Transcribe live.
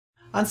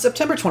On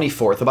September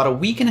 24th, about a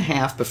week and a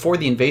half before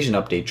the Invasion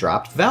update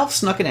dropped, Valve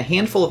snuck in a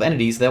handful of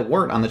entities that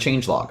weren't on the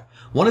changelog.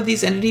 One of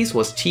these entities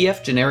was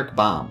TF Generic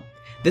Bomb.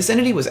 This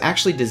entity was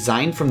actually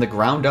designed from the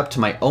ground up to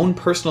my own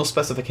personal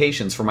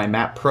specifications for my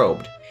map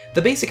Probed.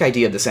 The basic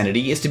idea of this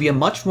entity is to be a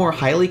much more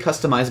highly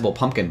customizable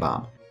pumpkin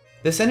bomb.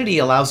 This entity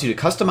allows you to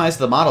customize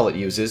the model it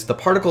uses, the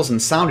particles and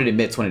sound it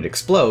emits when it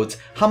explodes,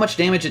 how much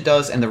damage it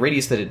does and the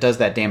radius that it does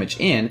that damage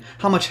in,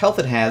 how much health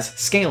it has,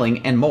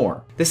 scaling, and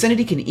more. This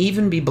entity can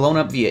even be blown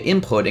up via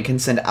input and can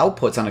send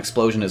outputs on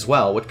explosion as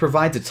well, which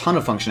provides a ton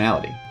of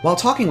functionality. While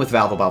talking with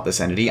Valve about this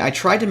entity, I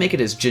tried to make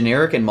it as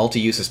generic and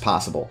multi-use as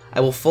possible.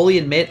 I will fully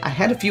admit I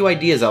had a few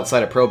ideas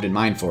outside of Probed in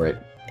mind for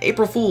it.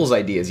 April Fool's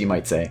ideas, you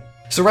might say.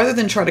 So rather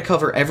than try to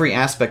cover every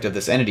aspect of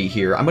this entity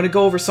here, I'm going to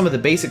go over some of the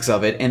basics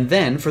of it, and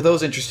then, for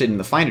those interested in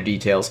the finer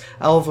details,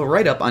 I'll have a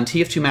write-up on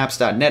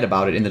tf2maps.net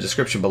about it in the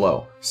description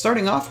below.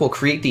 Starting off, we'll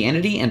create the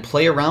entity and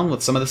play around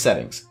with some of the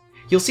settings.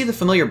 You'll see the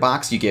familiar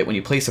box you get when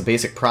you place a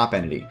basic prop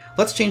entity.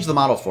 Let's change the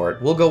model for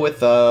it. We'll go with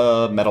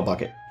Metal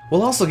Bucket.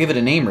 We'll also give it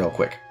a name real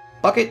quick.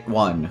 Bucket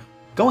 1.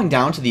 Going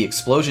down to the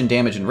explosion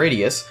damage and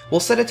radius,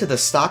 we'll set it to the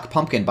stock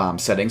pumpkin bomb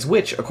settings,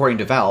 which, according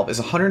to Valve, is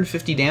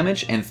 150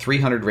 damage and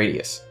 300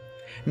 radius.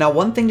 Now,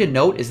 one thing to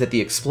note is that the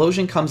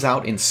explosion comes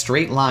out in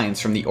straight lines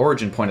from the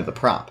origin point of the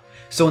prop,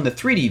 so in the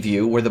 3D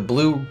view, where the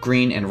blue,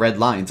 green, and red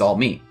lines all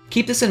meet.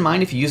 Keep this in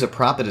mind if you use a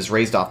prop that is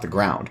raised off the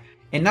ground.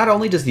 And not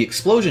only does the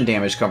explosion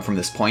damage come from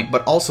this point,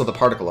 but also the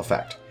particle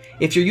effect.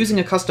 If you're using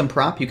a custom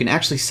prop, you can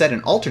actually set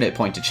an alternate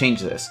point to change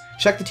this.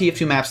 Check the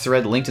TF2 Maps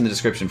thread linked in the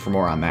description for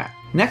more on that.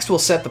 Next, we'll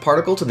set the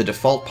particle to the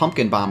default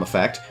pumpkin bomb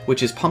effect,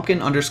 which is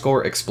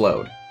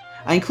pumpkin_explode.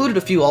 I included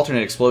a few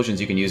alternate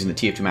explosions you can use in the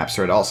TF2 Maps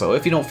thread also,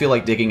 if you don't feel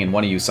like digging and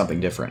want to use something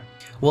different.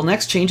 We'll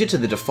next change it to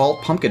the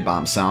default pumpkin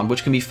bomb sound,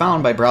 which can be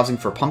found by browsing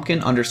for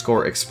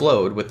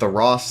pumpkin_explode with the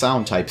raw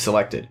sound type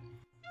selected.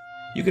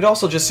 You could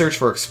also just search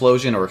for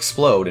explosion or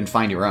explode and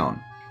find your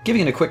own.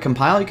 Giving it a quick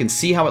compile, you can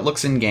see how it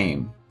looks in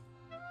game.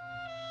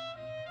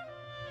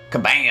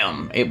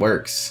 Kabam! It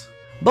works.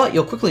 But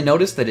you'll quickly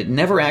notice that it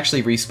never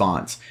actually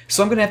respawns,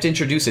 so I'm going to have to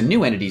introduce a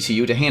new entity to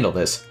you to handle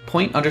this,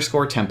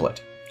 point_template.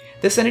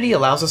 This entity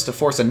allows us to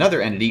force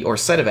another entity or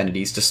set of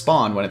entities to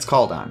spawn when it's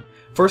called on.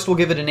 First, we'll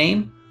give it a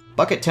name,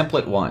 Bucket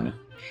Template 1.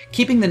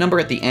 Keeping the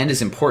number at the end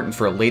is important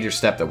for a later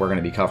step that we're going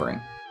to be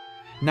covering.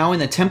 Now in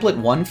the Template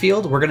 1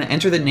 field, we're going to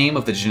enter the name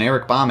of the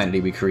generic bomb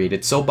entity we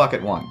created, so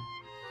Bucket 1.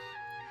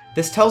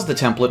 This tells the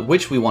template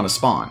which we want to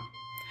spawn.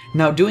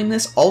 Now doing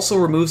this also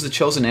removes the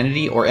chosen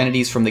entity or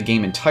entities from the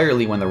game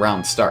entirely when the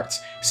round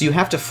starts, so you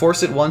have to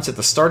force it once at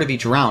the start of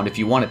each round if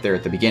you want it there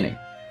at the beginning.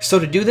 So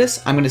to do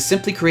this, I'm going to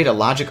simply create a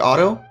logic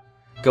auto,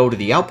 go to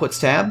the Outputs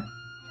tab,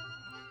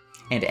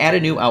 and add a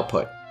new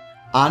output.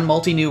 On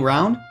multi-new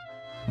round,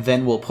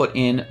 then we'll put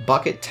in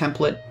bucket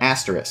template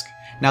asterisk.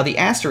 Now the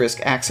asterisk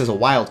acts as a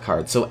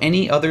wildcard, so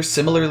any other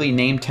similarly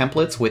named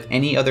templates with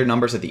any other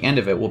numbers at the end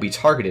of it will be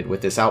targeted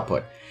with this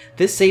output.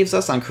 This saves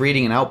us on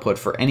creating an output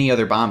for any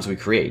other bombs we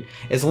create,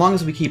 as long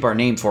as we keep our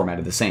name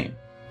formatted the same.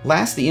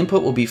 Last, the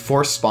input will be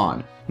force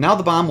spawn. Now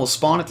the bomb will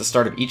spawn at the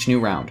start of each new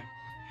round.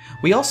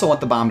 We also want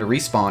the bomb to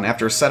respawn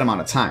after a set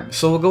amount of time,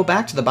 so we'll go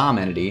back to the bomb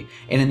entity,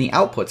 and in the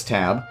Outputs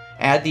tab,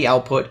 add the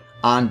output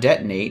on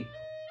detonate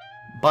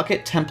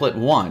bucket template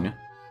 1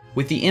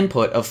 with the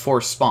input of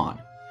force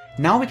spawn.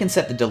 Now we can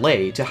set the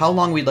delay to how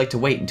long we'd like to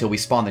wait until we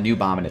spawn the new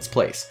bomb in its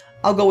place.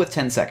 I'll go with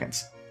 10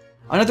 seconds.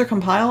 Another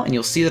compile, and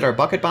you'll see that our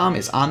bucket bomb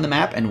is on the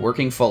map and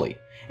working fully,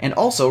 and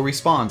also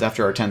respawns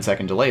after our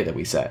 10-second delay that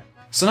we set.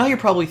 So now you're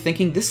probably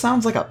thinking, this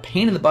sounds like a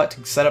pain in the butt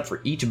to set up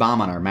for each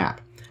bomb on our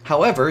map.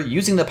 However,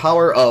 using the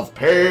power of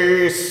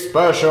Paste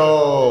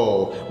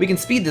Special, we can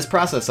speed this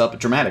process up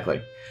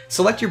dramatically.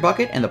 Select your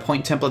bucket and the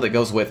point template that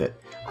goes with it.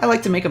 I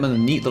like to make them in a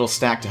neat little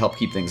stack to help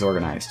keep things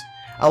organized.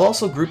 I'll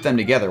also group them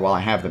together while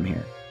I have them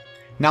here.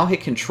 Now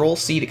hit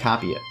Ctrl+C to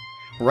copy it.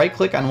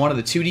 Right-click on one of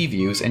the 2D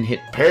views and hit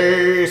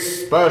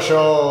Paste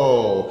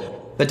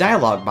Special. The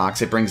dialog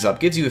box it brings up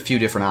gives you a few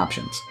different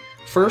options.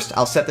 First,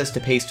 I'll set this to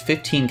paste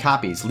 15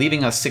 copies,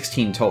 leaving us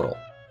 16 total.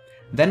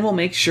 Then we'll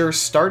make sure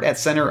Start at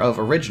Center of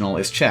Original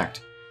is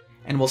checked,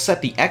 and we'll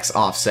set the X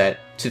offset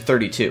to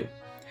 32.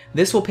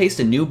 This will paste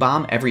a new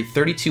bomb every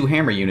 32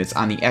 hammer units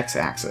on the X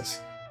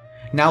axis.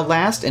 Now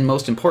last and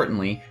most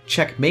importantly,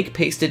 check Make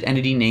Pasted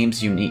Entity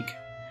Names Unique.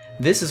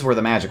 This is where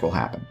the magic will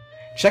happen.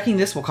 Checking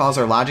this will cause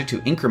our logic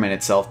to increment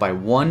itself by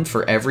 1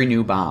 for every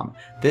new bomb.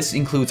 This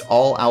includes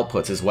all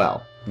outputs as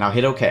well. Now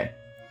hit OK.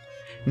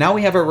 Now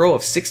we have a row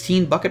of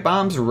 16 bucket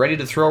bombs ready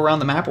to throw around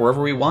the map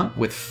wherever we want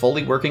with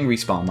fully working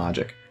respawn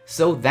logic.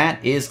 So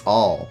that is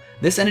all.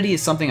 This entity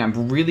is something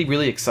I'm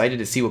really excited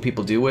to see what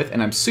people do with,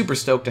 and I'm super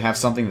stoked to have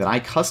something that I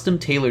custom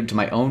tailored to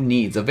my own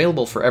needs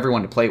available for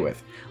everyone to play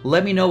with.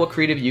 Let me know what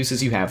creative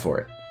uses you have for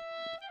it.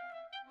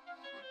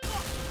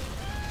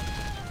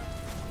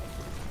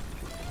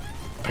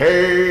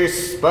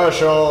 Paste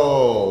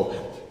Special!